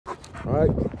All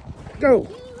right, go.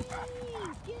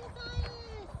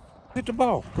 Get the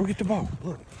ball. Go get the ball.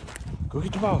 Look. Go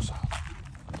get the ball, son.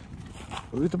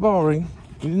 Go get the ball, Ring.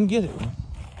 You didn't get it.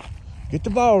 Get the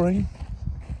ball, Ring.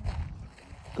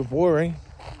 Good boy, Ring.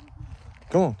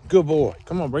 Come on. Good boy.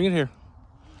 Come on, bring it here.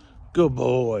 Good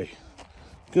boy.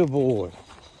 Good boy.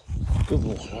 Good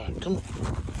boy. All right, come on.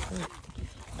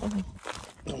 Come on.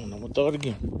 Come on, I'm going to throw it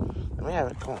again. Let me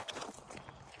have it. Come on.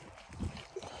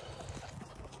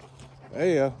 There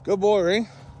you go. Good boy, Ring.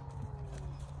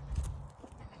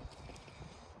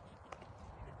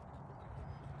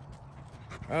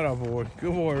 Atta boy.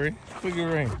 Good boy, Ring. Look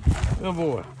at Ring. Good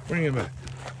boy. Bring it back.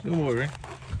 Good boy, Ring.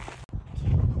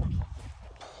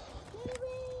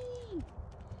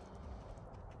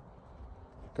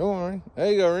 Come on, Ring.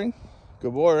 There you go, Ring.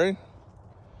 Good boy, Ring.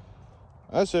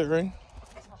 That's it, Ring.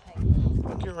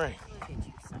 Look at Ring.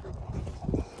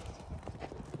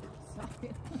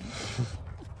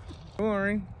 Come on,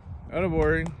 Ring. Atta boy,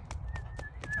 Ring.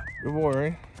 Good boy,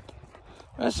 Ring.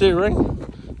 That's it,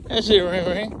 Ring. That's it,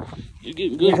 Ring. You're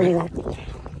getting good, Ring.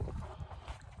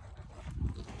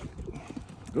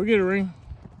 Go get it, Ring.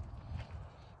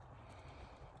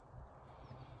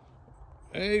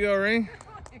 There you go, Ring.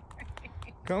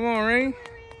 Come on, Ring.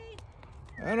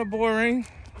 Atta boy, Ring.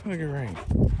 Look at Ring.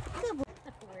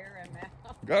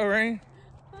 Go, Ring.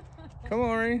 Come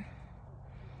on, Ring.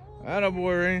 Atta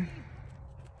boy, Ring.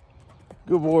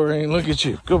 Good boy, Ring. Look at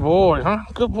you. Good boy, huh?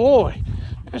 Good boy.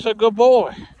 That's a good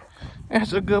boy.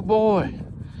 That's a good boy.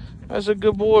 That's a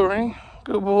good boy, Ring.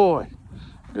 Good boy.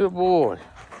 Good boy.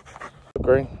 Look,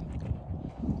 Ring.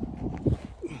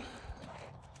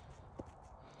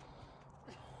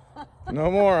 No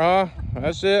more, huh?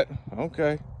 That's it?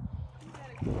 Okay.